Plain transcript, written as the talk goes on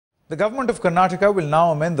The Government of Karnataka will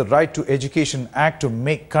now amend the Right to Education Act to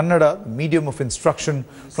make Kannada the medium of instruction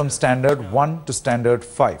from Standard 1 to Standard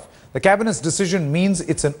 5. The Cabinet's decision means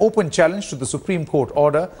it's an open challenge to the Supreme Court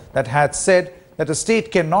order that had said that a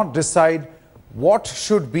state cannot decide what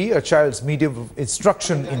should be a child's medium of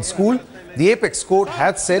instruction in school. The apex court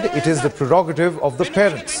had said it is the prerogative of the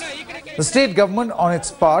parents. The state government, on its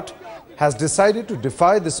part, has decided to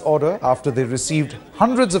defy this order after they received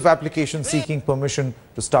hundreds of applications seeking permission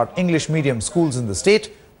to start English medium schools in the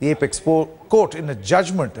state. The apex court, in a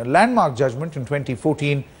judgment, a landmark judgment in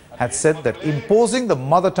 2014, had said that imposing the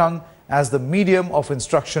mother tongue as the medium of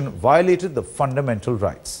instruction violated the fundamental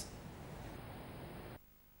rights.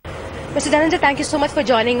 Mr. Dhananjaya, thank you so much for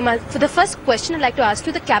joining me. For the first question, I'd like to ask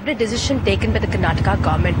you the cabinet decision taken by the Karnataka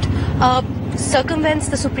government circumvents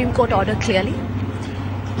the Supreme Court order clearly?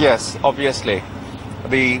 Yes, obviously.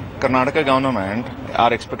 The Karnataka government,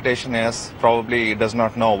 our expectation is probably does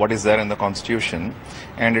not know what is there in the constitution,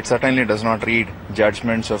 and it certainly does not read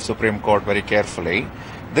judgments of Supreme Court very carefully.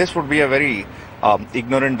 This would be a very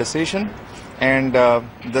ignorant decision, and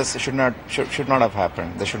this should not have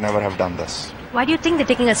happened. They should never have done this. Why do you think they're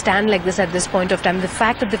taking a stand like this at this point of time? The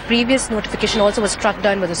fact that the previous notification also was struck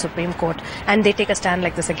down by the Supreme Court, and they take a stand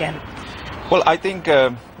like this again? Well, I think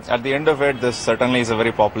at the end of it, this certainly is a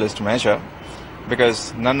very populist measure,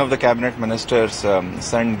 because none of the cabinet ministers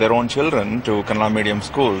send their own children to Kannada medium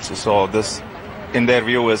schools. So this, in their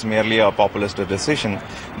view, is merely a populist decision.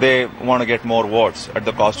 They want to get more votes at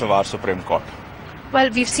the cost of our Supreme Court. Well,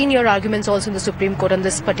 we've seen your arguments also in the Supreme Court on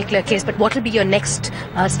this particular case, but what will be your next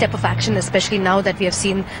step of action, especially now that we have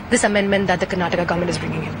seen this amendment that the Karnataka government is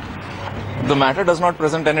bringing in? The matter does not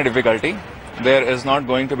present any difficulty. There is not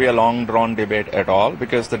going to be a long drawn debate at all,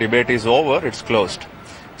 because the debate is over, it's closed.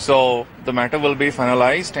 So the matter will be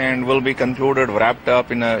finalized and will be concluded, wrapped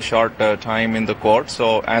up in a short time in the court.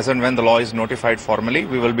 So as and when the law is notified formally,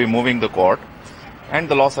 we will be moving the court, and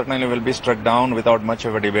the law certainly will be struck down without much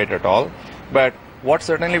of a debate at all. But what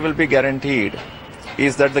certainly will be guaranteed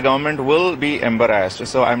is that the government will be embarrassed.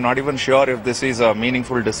 So I'm not even sure if this is a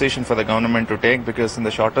meaningful decision for the government to take, because in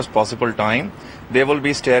the shortest possible time, they will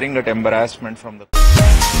be staring at embarrassment from the